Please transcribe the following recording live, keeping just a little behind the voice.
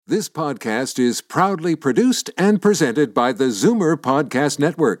This podcast is proudly produced and presented by the Zoomer Podcast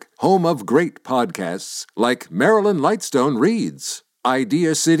Network, home of great podcasts like Marilyn Lightstone Reads,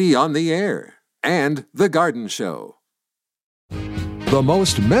 Idea City on the Air, and The Garden Show. The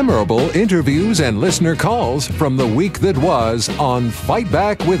most memorable interviews and listener calls from the week that was on Fight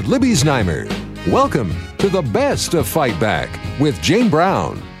Back with Libby Znaimer. Welcome to the best of Fight Back with Jane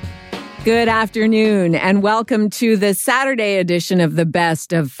Brown. Good afternoon, and welcome to the Saturday edition of the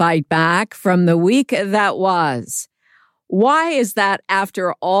Best of Fight Back from the week that was. Why is that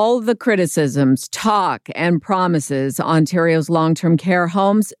after all the criticisms, talk, and promises, Ontario's long-term care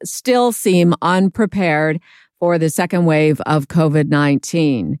homes still seem unprepared for the second wave of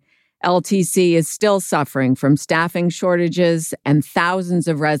COVID-19? LTC is still suffering from staffing shortages, and thousands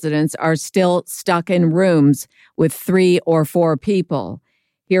of residents are still stuck in rooms with 3 or 4 people.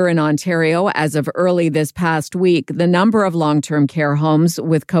 Here in Ontario, as of early this past week, the number of long-term care homes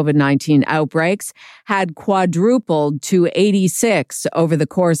with COVID-19 outbreaks had quadrupled to 86 over the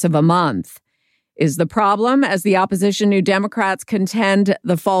course of a month. Is the problem, as the opposition New Democrats contend,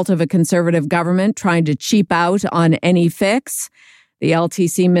 the fault of a Conservative government trying to cheap out on any fix? The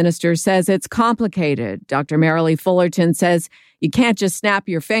LTC minister says it's complicated. Dr. Marilee Fullerton says you can't just snap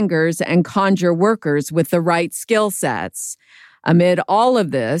your fingers and conjure workers with the right skill sets. Amid all of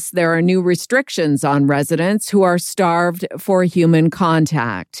this, there are new restrictions on residents who are starved for human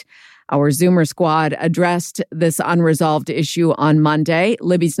contact. Our Zoomer squad addressed this unresolved issue on Monday.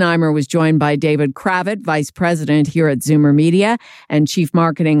 Libby Znaimer was joined by David Kravitz, Vice President here at Zoomer Media and Chief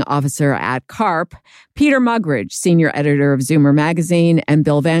Marketing Officer at CARP, Peter Muggeridge, Senior Editor of Zoomer Magazine, and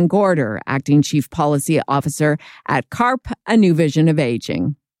Bill Van Gorder, Acting Chief Policy Officer at CARP, A New Vision of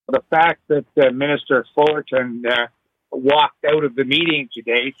Aging. The fact that Minister Fullerton walked out of the meeting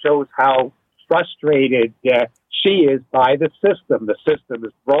today shows how frustrated she is by the system. The system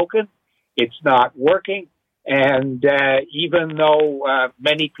is broken. It's not working. And even though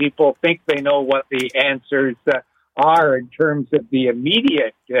many people think they know what the answers are in terms of the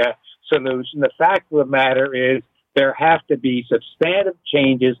immediate solution, the fact of the matter is there have to be substantive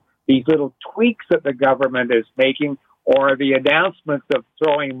changes. These little tweaks that the government is making or the announcements of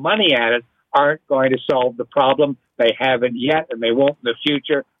throwing money at it aren't going to solve the problem. They haven't yet, and they won't in the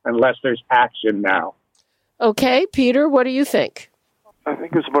future unless there's action now. Okay, Peter, what do you think? I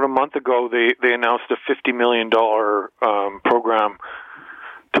think it was about a month ago they announced a $50 million program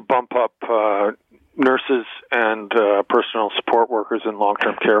to bump up nurses and personal support workers in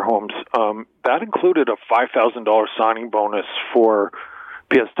long-term care homes. That included a $5,000 signing bonus for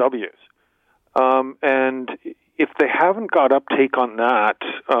PSWs. And if they haven't got uptake on that,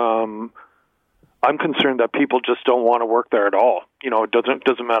 I'm concerned that people just don't want to work there at all. You know, it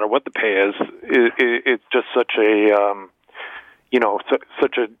doesn't matter what the pay is. It's just such a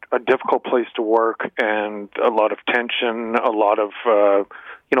such a difficult place to work, and a lot of tension, a lot of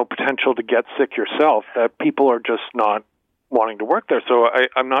potential to get sick yourself, that people are just not wanting to work there. So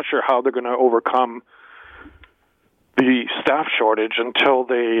I'm not sure how they're going to overcome the staff shortage until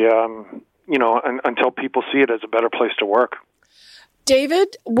they until people see it as a better place to work.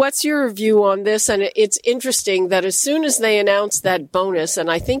 David, what's your view on this? And it's interesting that as soon as they announced that bonus, and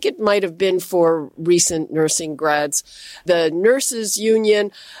I think it might have been for recent nursing grads, the nurses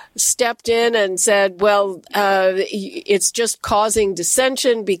union stepped in and said, well, it's just causing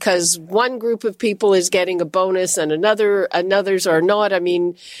dissension because one group of people is getting a bonus and others are not. I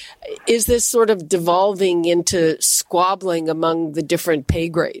mean, is this sort of devolving into squabbling among the different pay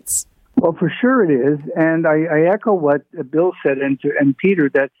grades? Well, for sure it is, and I echo what Bill said and Peter,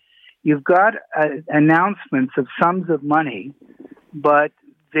 that you've got announcements of sums of money, but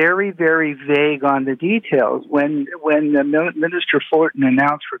very, very vague on the details. When Minister Fullerton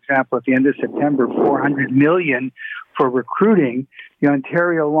announced, for example, at the end of September, $400 million for recruiting, the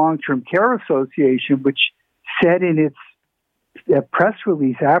Ontario Long-Term Care Association, which said in its press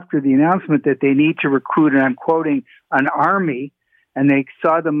release after the announcement that they need to recruit, and I'm quoting, an army, and they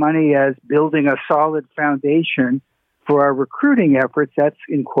saw the money as building a solid foundation for our recruiting efforts. That's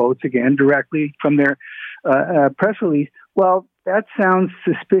in quotes again, directly from their press release. Well, that sounds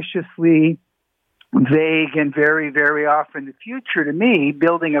suspiciously vague and very, very off in the future to me,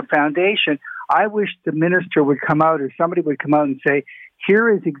 building a foundation. I wish the minister would come out or somebody would come out and say, here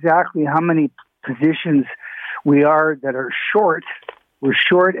is exactly how many positions we are that are short. We're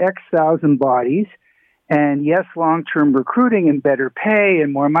short X thousand bodies. And yes, long-term recruiting and better pay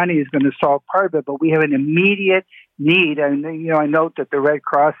and more money is going to solve part of it, but we have an immediate need. And, I note that the Red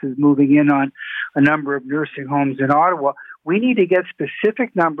Cross is moving in on a number of nursing homes in Ottawa. We need to get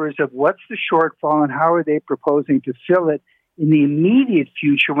specific numbers of what's the shortfall and how are they proposing to fill it in the immediate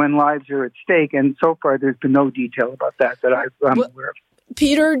future when lives are at stake. And so far, there's been no detail about that I'm aware of.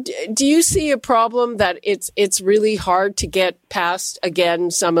 Peter, do you see a problem that it's really hard to get past,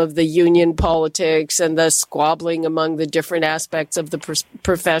 again, some of the union politics and the squabbling among the different aspects of the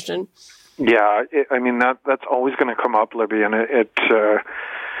profession? Yeah, that's always going to come up, Libby, and it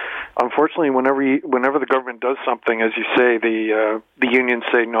unfortunately, whenever the government does something, as you say, the unions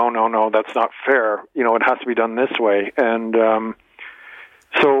say no, that's not fair. It has to be done this way, and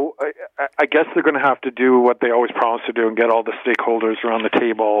so I guess they're going to have to do what they always promise to do and get all the stakeholders around the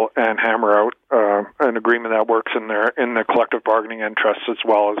table and hammer out an agreement that works in the collective bargaining interests, as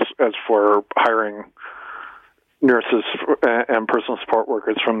well as for hiring nurses and personal support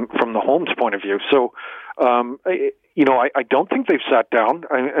workers from the home's point of view. So, I don't think they've sat down.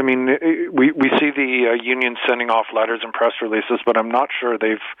 I mean, we see the unions sending off letters and press releases, but I'm not sure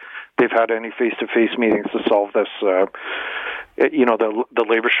they've had any face-to-face meetings to solve this, the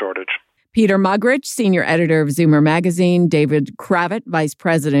labor shortage. Peter Muggeridge, senior editor of Zoomer Magazine, David Kravitz, vice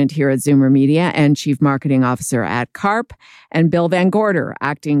president here at Zoomer Media and chief marketing officer at CARP, and Bill Van Gorder,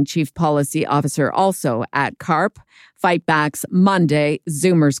 acting chief policy officer also at CARP. Fight Back's Monday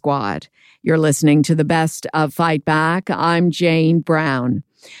Zoomer Squad. You're listening to the best of Fight Back. I'm Jane Brown.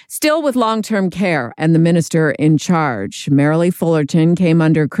 Still with long-term care and the minister in charge, Merrilee Fullerton came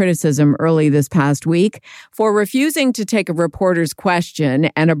under criticism early this past week for refusing to take a reporter's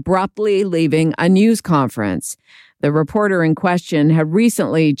question and abruptly leaving a news conference. The reporter in question had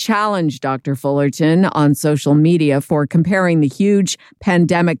recently challenged Dr. Fullerton on social media for comparing the huge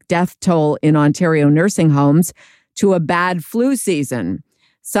pandemic death toll in Ontario nursing homes to a bad flu season.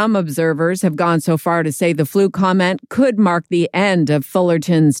 Some observers have gone so far to say the flu comment could mark the end of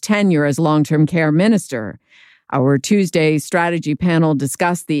Fullerton's tenure as long-term care minister. Our Tuesday strategy panel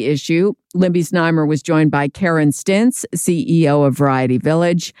discussed the issue. Libby Znaimer was joined by Karen Stintz, CEO of Variety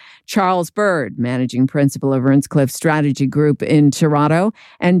Village, Charles Bird, managing principal of Earnscliffe Strategy Group in Toronto,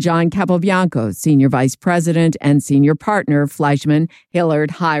 and John Capobianco, senior vice president and senior partner, Fleischman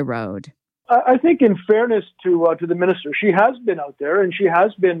Hillard High Road. I think, in fairness to the minister, she has been out there, and she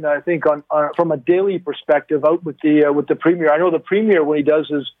has been, I think, on from a daily perspective, out with the premier. I know the premier, when he does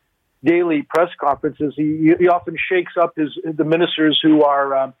his daily press conferences, he often shakes up the ministers who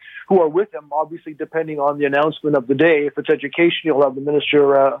are with him. Obviously, depending on the announcement of the day, if it's education, he'll have the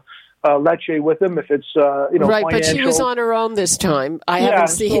minister Lecce with him. If it's right, financial. But she was on her own this time. I haven't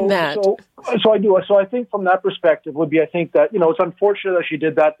seen that. So I do. So I think from that perspective I think that it's unfortunate that she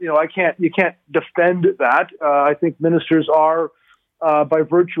did that. You can't defend that. I think ministers are, by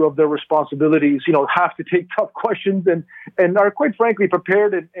virtue of their responsibilities, have to take tough questions and are quite frankly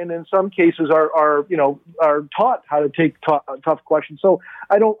prepared and in some cases are taught how to take tough questions. So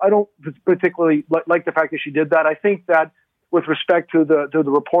I don't particularly like the fact that she did that. I think that, with respect to the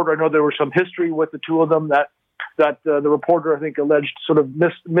reporter, I know there was some history with the two of them that the reporter, I think, alleged sort of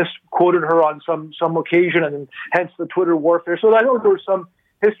misquoted her on some occasion, and hence the Twitter warfare. So I know there was some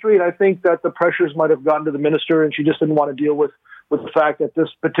history, and I think that the pressures might have gotten to the minister, and she just didn't want to deal with the fact that this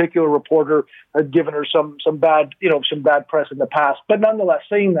particular reporter had given her some bad press in the past. But nonetheless,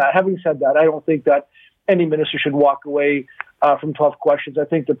 having said that, I don't think that any minister should walk away from tough questions. I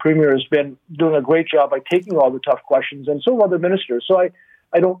think the premier has been doing a great job by taking all the tough questions, and so have other ministers. So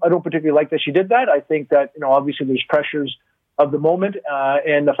I don't particularly like that she did that. I think that obviously there's pressures of the moment,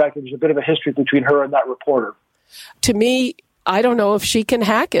 and the fact that there's a bit of a history between her and that reporter. To me, I don't know if she can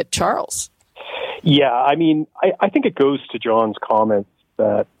hack it, Charles. Yeah, I mean, I think it goes to John's comments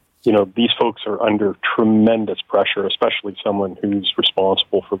that these folks are under tremendous pressure, especially someone who's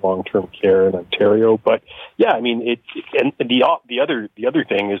responsible for long-term care in Ontario. But yeah, I mean, the other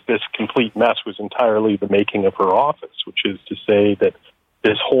thing is this complete mess was entirely the making of her office, which is to say that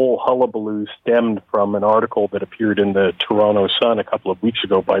this whole hullabaloo stemmed from an article that appeared in the Toronto Sun a couple of weeks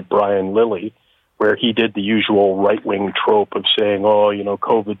ago by Brian Lilly, where he did the usual right-wing trope of saying,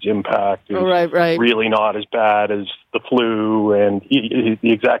 COVID's impact is really not as bad as the flu. And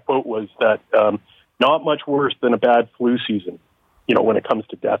the exact quote was that not much worse than a bad flu season, when it comes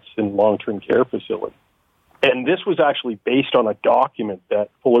to deaths in long-term care facilities. And this was actually based on a document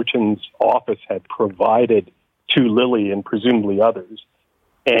that Fullerton's office had provided to Lilly and presumably others.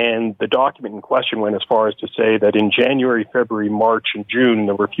 And the document in question went as far as to say that in January, February, March, and June,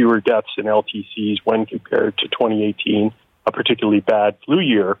 there were fewer deaths in LTCs when compared to 2018, a particularly bad flu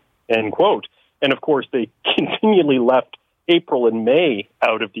year, end quote. And of course, they continually left April and May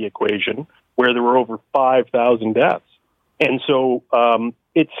out of the equation, where there were over 5,000 deaths. And so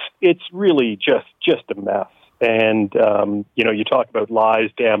it's really just a mess. And, you talk about lies,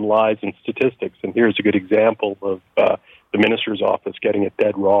 damn lies, and statistics. And here's a good example of the minister's office getting it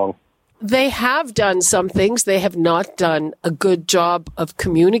dead wrong. They have done some things. They have not done a good job of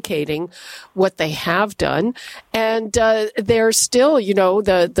communicating what they have done. And they're still,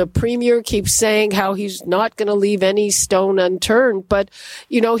 the premier keeps saying how he's not going to leave any stone unturned. But,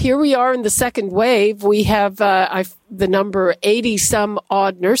 here we are in the second wave. We have the number 80 some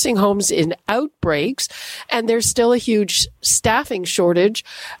odd nursing homes in outbreaks, and there's still a huge staffing shortage.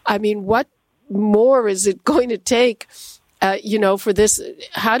 I mean, what more is it going to take? For this,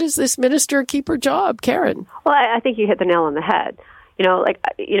 how does this minister keep her job, Karen? Well, I think you hit the nail on the head.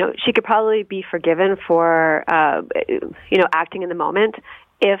 She could probably be forgiven for, acting in the moment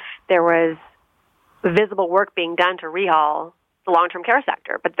if there was visible work being done to rehaul the long-term care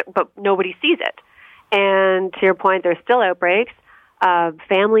sector, but nobody sees it. And to your point, there's still outbreaks.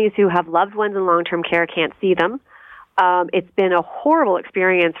 Families who have loved ones in long-term care can't see them. It's been a horrible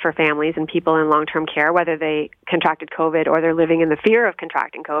experience for families and people in long-term care, whether they contracted COVID or they're living in the fear of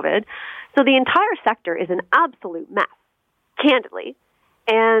contracting COVID. So the entire sector is an absolute mess, candidly.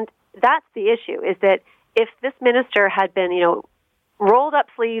 And that's the issue, is that if this minister had been, rolled up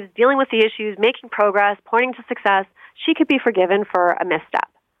sleeves, dealing with the issues, making progress, pointing to success, she could be forgiven for a misstep.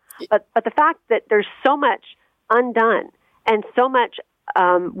 But the fact that there's so much undone and so much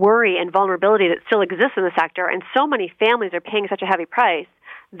worry and vulnerability that still exists in the sector, and so many families are paying such a heavy price,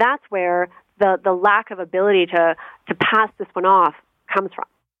 that's where the lack of ability to pass this one off comes from.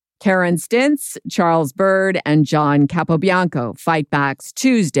 Karen Stintz, Charles Bird, and John Capobianco, Fight Back's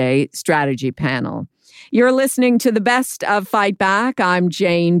Tuesday strategy panel. You're listening to the best of Fight Back. I'm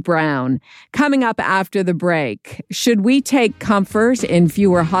Jane Brown. Coming up after the break, should we take comfort in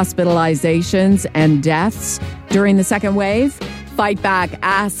fewer hospitalizations and deaths during the second wave? Fight Back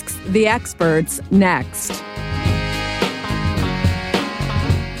asks the experts next.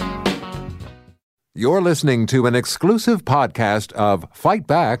 You're listening to an exclusive podcast of Fight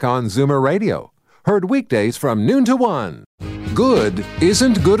Back on Zoomer Radio. Heard weekdays from noon to 1. Good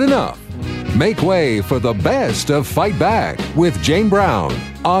isn't good enough. Make way for the best of Fight Back with Jane Brown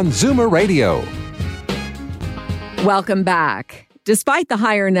on Zoomer Radio. Welcome back. Despite the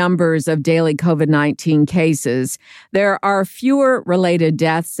higher numbers of daily COVID-19 cases, there are fewer related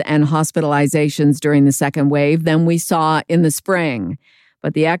deaths and hospitalizations during the second wave than we saw in the spring.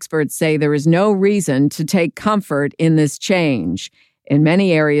 But the experts say there is no reason to take comfort in this change. In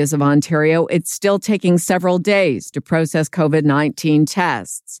many areas of Ontario, it's still taking several days to process COVID-19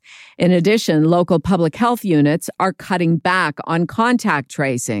 tests. In addition, local public health units are cutting back on contact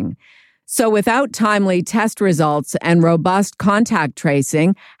tracing. So without timely test results and robust contact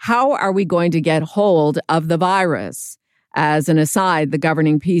tracing, how are we going to get hold of the virus? As an aside, the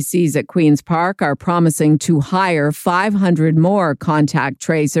governing PCs at Queen's Park are promising to hire 500 more contact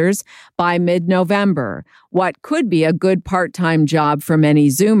tracers by mid-November, what could be a good part-time job for many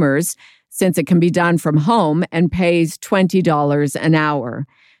Zoomers, since it can be done from home and pays $20 an hour.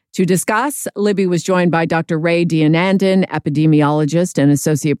 To discuss, Libby was joined by Dr. Ray Dionandan, epidemiologist and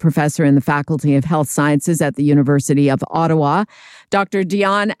associate professor in the Faculty of Health Sciences at the University of Ottawa, Dr.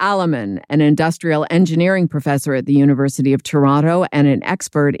 Dion Alleman, an industrial engineering professor at the University of Toronto and an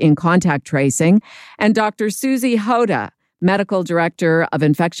expert in contact tracing, and Dr. Susie Hoda, medical director of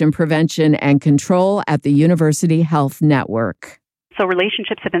infection prevention and control at the University Health Network. So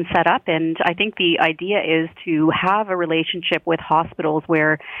relationships have been set up, and I think the idea is to have a relationship with hospitals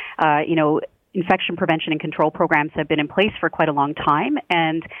where, infection prevention and control programs have been in place for quite a long time,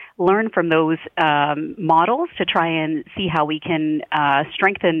 and learn from those models to try and see how we can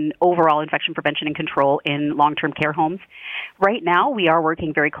strengthen overall infection prevention and control in long-term care homes. Right now, we are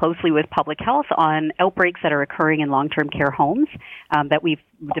working very closely with public health on outbreaks that are occurring in long-term care homes that we've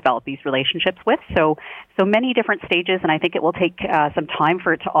developed these relationships with. So many different stages, and I think it will take some time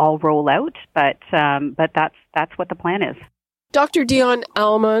for it to all roll out, but that's what the plan is. Dr. Dion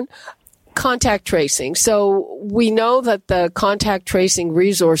Alleman, contact tracing. So we know that the contact tracing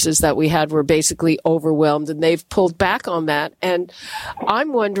resources that we had were basically overwhelmed, and they've pulled back on that. And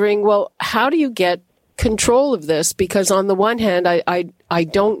I'm wondering, well, how do you get control of this? Because on the one hand, I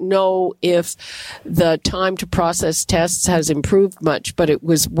don't know if the time to process tests has improved much, but it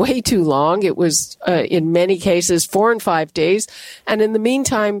was way too long. It was, in many cases, 4 and 5 days. And in the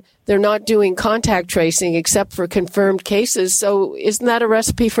meantime, they're not doing contact tracing except for confirmed cases. So isn't that a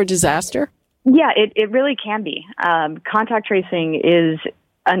recipe for disaster? Yeah, it really can be. Contact tracing is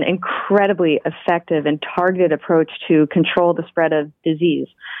an incredibly effective and targeted approach to control the spread of disease.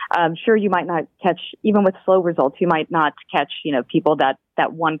 Sure, you might not catch, even with slow results, you might not catch, people that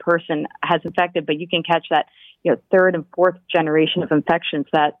one person has infected, but you can catch that, third and fourth generation of infections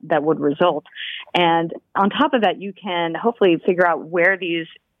that would result. And on top of that, you can hopefully figure out where these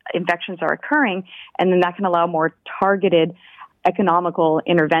infections are occurring, and then that can allow more targeted economical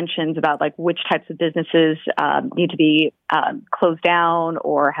interventions about like which types of businesses need to be closed down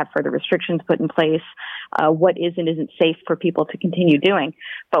or have further restrictions put in place, what is and isn't safe for people to continue doing.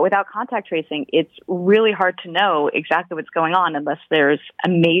 But without contact tracing, it's really hard to know exactly what's going on unless there's a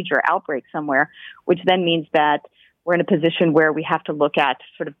major outbreak somewhere, which then means that we're in a position where we have to look at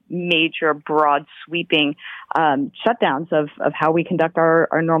sort of major, broad, sweeping shutdowns of how we conduct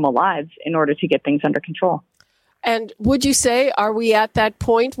our normal lives in order to get things under control. And would you say, are we at that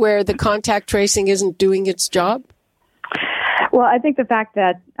point where the contact tracing isn't doing its job? Well, I think the fact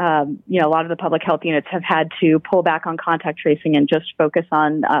that, a lot of the public health units have had to pull back on contact tracing and just focus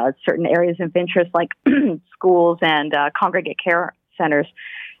on certain areas of interest like schools and congregate care centers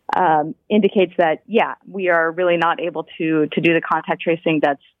indicates that, we are really not able to do the contact tracing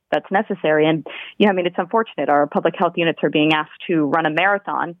that's necessary. And, it's unfortunate. Our public health units are being asked to run a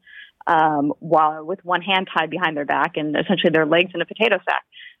marathon while with one hand tied behind their back and essentially their legs in a potato sack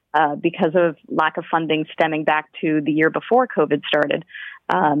because of lack of funding stemming back to the year before COVID started.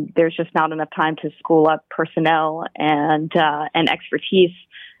 There's just not enough time to school up personnel and expertise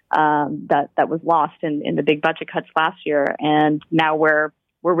that was lost in the big budget cuts last year, and now we're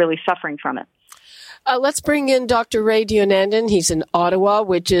really suffering from it. Let's bring in Dr. Ray Deonandan. He's in Ottawa,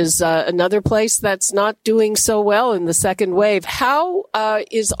 which is another place that's not doing so well in the second wave. How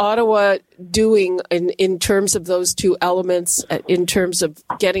is Ottawa doing in terms of those two elements, in terms of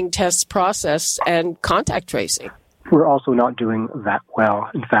getting tests processed and contact tracing? We're also not doing that well.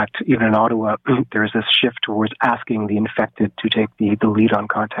 In fact, even in Ottawa, there is this shift towards asking the infected to take the lead on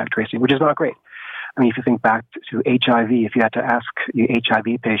contact tracing, which is not great. I mean, if you think back to HIV, if you had to ask the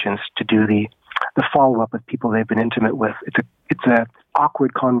HIV patients to do the follow-up with people they've been intimate with, it's a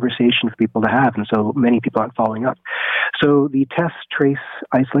awkward conversation for people to have, and so many people aren't following up. So the test, trace,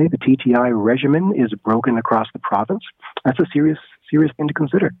 isolate, the TTI regimen is broken across the province. That's a serious thing to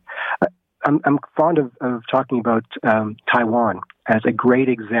consider. I'm fond of talking about Taiwan as a great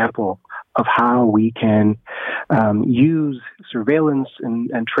example of how we can use surveillance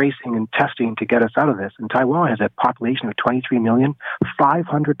and tracing and testing to get us out of this. And Taiwan has a population of 23 million,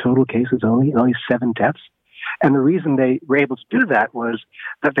 500 total cases only 7 deaths. And the reason they were able to do that was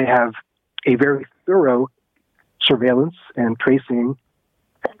that they have a very thorough surveillance and tracing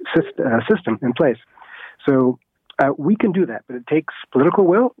system in place. So we can do that, but it takes political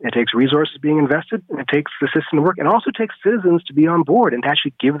will, it takes resources being invested, and it takes the system to work. It also takes citizens to be on board and to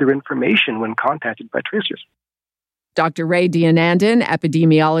actually give their information when contacted by tracers. Dr. Ray Deonandan,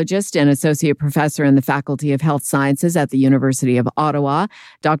 epidemiologist and associate professor in the Faculty of Health Sciences at the University of Ottawa.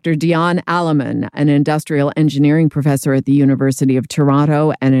 Dr. Dion Alleman, an industrial engineering professor at the University of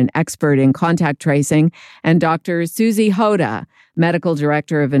Toronto and an expert in contact tracing. And Dr. Susie Hoda, medical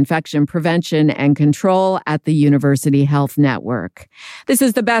director of infection prevention and control at the University Health Network. This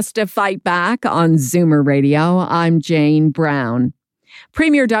is the Best of Fight Back on Zoomer Radio. I'm Jane Brown.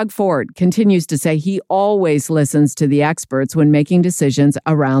 Premier Doug Ford continues to say he always listens to the experts when making decisions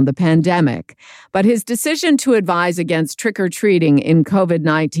around the pandemic. But his decision to advise against trick-or-treating in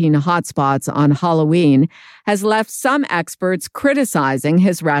COVID-19 hotspots on Halloween has left some experts criticizing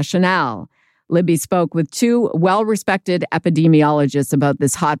his rationale. Libby spoke with 2 well-respected epidemiologists about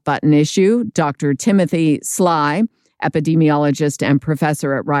this hot-button issue, Dr. Timothy Sly, epidemiologist and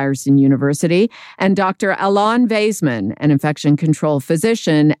professor at Ryerson University, and Dr. Alon Vaisman, an infection control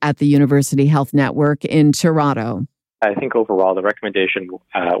physician at the University Health Network in Toronto. I think overall the recommendation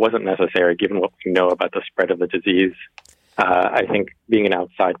wasn't necessary given what we know about the spread of the disease. I think being in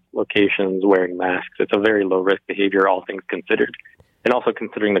outside locations, wearing masks, it's a very low-risk behavior, all things considered, and also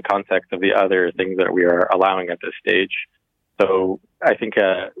considering the context of the other things that we are allowing at this stage. So I think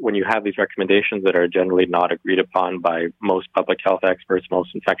when you have these recommendations that are generally not agreed upon by most public health experts,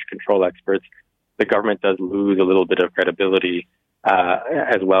 most infection control experts, the government does lose a little bit of credibility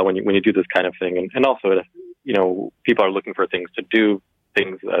as well when you do this kind of thing. And also, people are looking for things to do,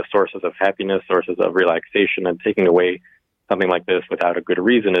 sources of happiness, sources of relaxation, and taking away something like this without a good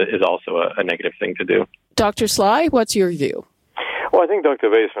reason is also a negative thing to do. Dr. Sly, what's your view? Well, I think Dr.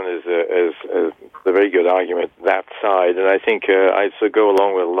 Vaisman is a very good argument, that side, and I think I go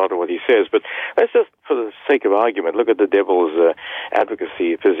along with a lot of what he says. But let's just, for the sake of argument, look at the devil's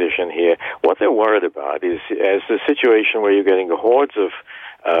advocacy position here. What they're worried about is a situation where you're getting hordes of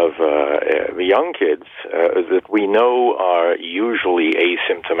young kids that we know are usually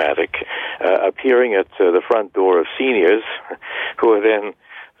asymptomatic appearing at the front door of seniors who are then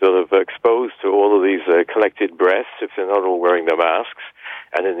sort of exposed to all of these collected breaths if they're not all wearing their masks,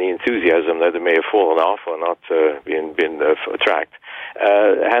 and in the enthusiasm that they may have fallen off or not been tracked,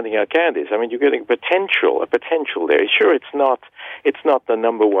 handing out candies. I mean, you're getting a potential there. Sure, it's not the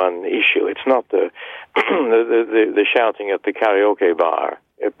number one issue. It's not the the shouting at the karaoke bar.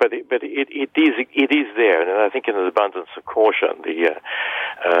 But it is there, and I think in an abundance of caution,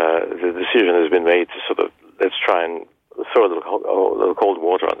 the decision has been made to sort of let's try and throw a little cold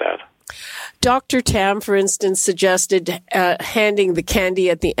water on that. Dr. Tam, for instance, suggested handing the candy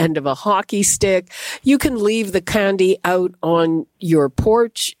at the end of a hockey stick. You can leave the candy out on your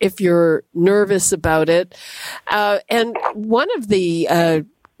porch if you're nervous about it. And one of the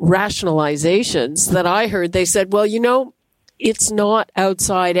rationalizations that I heard, they said, well, it's not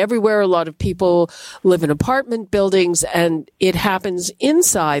outside everywhere. A lot of people live in apartment buildings and it happens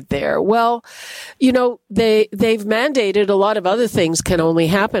inside there. Well, they've mandated a lot of other things can only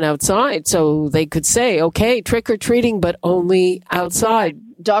happen outside. So they could say, okay, trick or treating, but only outside.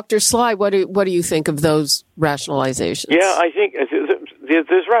 Dr. Sly, what do you think of those rationalizations? Yeah, I think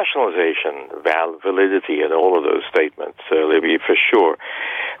there's rationalization, validity in all of those statements, Libby, for sure.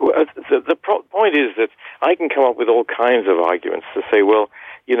 The point is that I can come up with all kinds of arguments to say, well,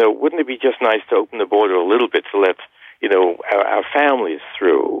 wouldn't it be just nice to open the border a little bit to let, our families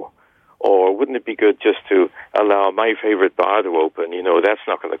through? Or wouldn't it be good just to allow my favorite bar to open? That's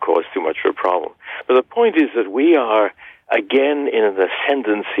not going to cause too much of a problem. But the point is that we are, again, in an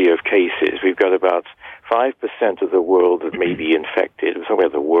ascendancy of cases. We've got about 5% of the world that may be infected. We're talking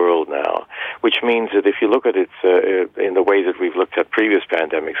about the world now, which means that if you look at it in the way that we've looked at previous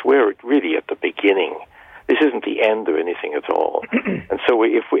pandemics, we're really at the beginning. This isn't the end of anything at all. And so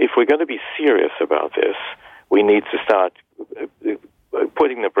if we're going to be serious about this, we need to start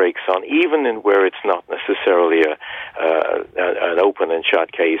putting the brakes on, even in where it's not necessarily an open and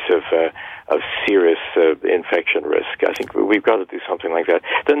shut case of serious infection risk. I think we've got to do something like that.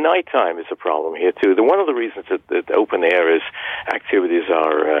 The nighttime is a problem here too. One of the reasons that open air activities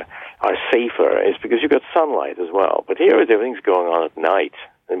are safer is because you've got sunlight as well. But here everything's going on at night,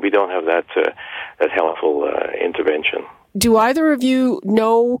 and we don't have that helpful intervention. Do either of you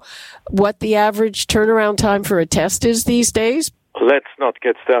know what the average turnaround time for a test is these days? Let's not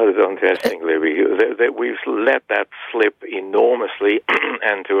get started on testing, Libby. We've let that slip enormously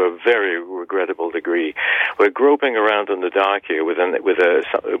and to a very regrettable degree. We're groping around in the dark here with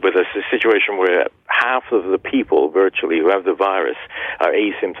a situation where half of the people virtually who have the virus are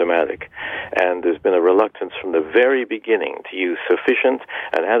asymptomatic. And there's been a reluctance from the very beginning to use sufficient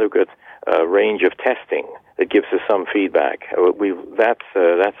and adequate range of testing that gives us some feedback. That's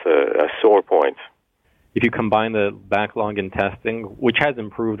a sore point. If you combine the backlog in testing, which has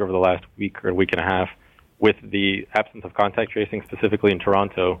improved over the last week or week and a half, with the absence of contact tracing, specifically in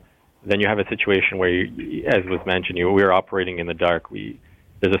Toronto, then you have a situation where, as was mentioned, we're operating in the dark.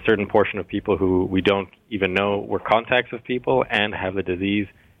 There's a certain portion of people who we don't even know were contacts of people and have the disease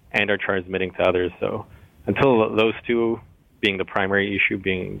and are transmitting to others. So until those two, being the primary issue,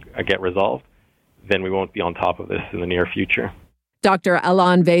 get resolved, then we won't be on top of this in the near future. Dr.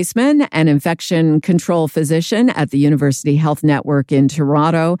 Alon Vaisman, an infection control physician at the University Health Network in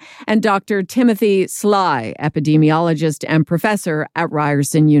Toronto, and Dr. Timothy Sly, epidemiologist and professor at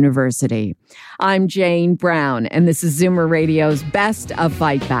Ryerson University. I'm Jane Brown, and this is Zoomer Radio's Best of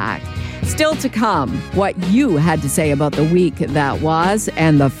Fight Back. Still to come, what you had to say about the week that was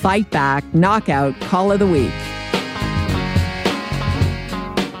and the Fight Back Knockout Call of the Week.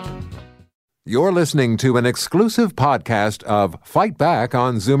 You're listening to an exclusive podcast of Fight Back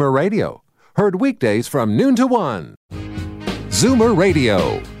on Zoomer Radio. Heard weekdays from noon to 1. Zoomer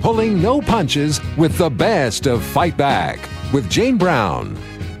Radio, pulling no punches with the best of Fight Back with Jane Brown.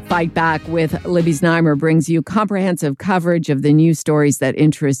 Fight Back with Libby Znaimer brings you comprehensive coverage of the news stories that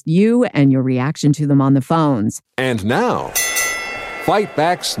interest you and your reaction to them on the phones. And now, Fight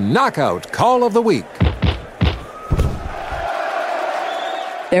Back's Knockout Call of the Week.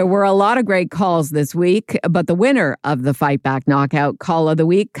 There were a lot of great calls this week, but the winner of the Fight Back Knockout Call of the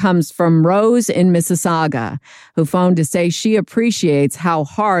Week comes from Rose in Mississauga, who phoned to say she appreciates how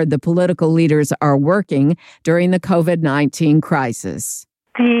hard the political leaders are working during the COVID-19 crisis.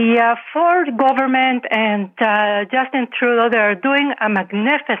 The Ford government and Justin Trudeau, they're doing a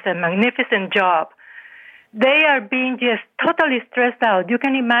magnificent job. They are being just totally stressed out. You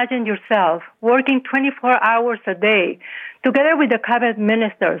can imagine yourself working 24 hours a day together with the cabinet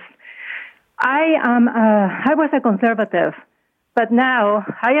ministers. I was a conservative, but now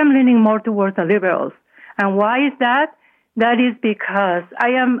I am leaning more towards the liberals. And why is that? That is because I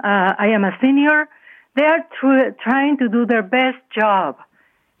am a senior. They are trying to do their best job.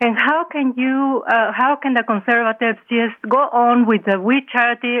 And how can the conservatives just go on with the We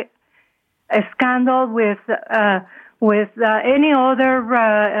Charity scandal with any other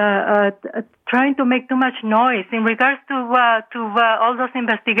trying to make too much noise in regards to all those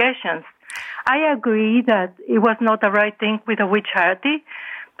investigations? I agree that it was not the right thing with the We Charity,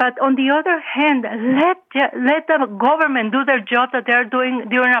 but on the other hand, let the government do their job that they're doing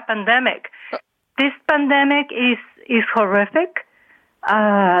during a pandemic. This pandemic is horrific.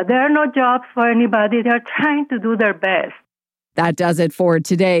 There are no jobs for anybody. They're trying to do their best. That does it for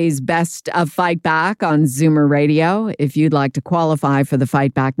today's Best of Fight Back on Zoomer Radio. If you'd like to qualify for the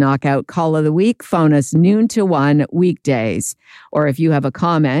Fight Back Knockout Call of the Week, phone us noon to 1 weekdays. Or if you have a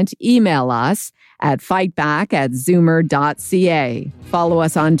comment, email us at fightback@zoomer.ca. Follow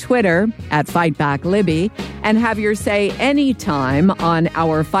us on Twitter @FightbackLibby and have your say anytime on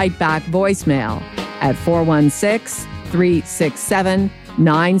our Fight Back voicemail at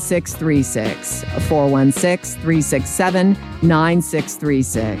 416-367-9636.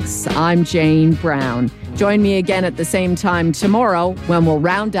 416-367-9636. I'm Jane Brown. Join me again at the same time tomorrow when we'll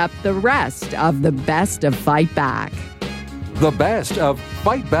round up the rest of the Best of Fight Back. The Best of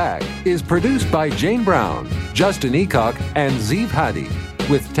Fight Back is produced by Jane Brown, Justin Eacock, and Zeev Hadi,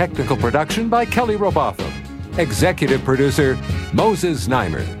 with technical production by Kelly Robotham. Executive producer, Moses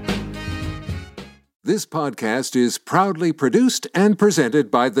Znaimer. This podcast is proudly produced and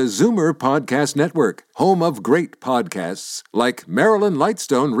presented by the Zoomer Podcast Network, home of great podcasts like Marilyn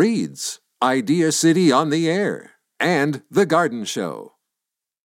Lightstone Reads, Idea City on the Air, and The Garden Show.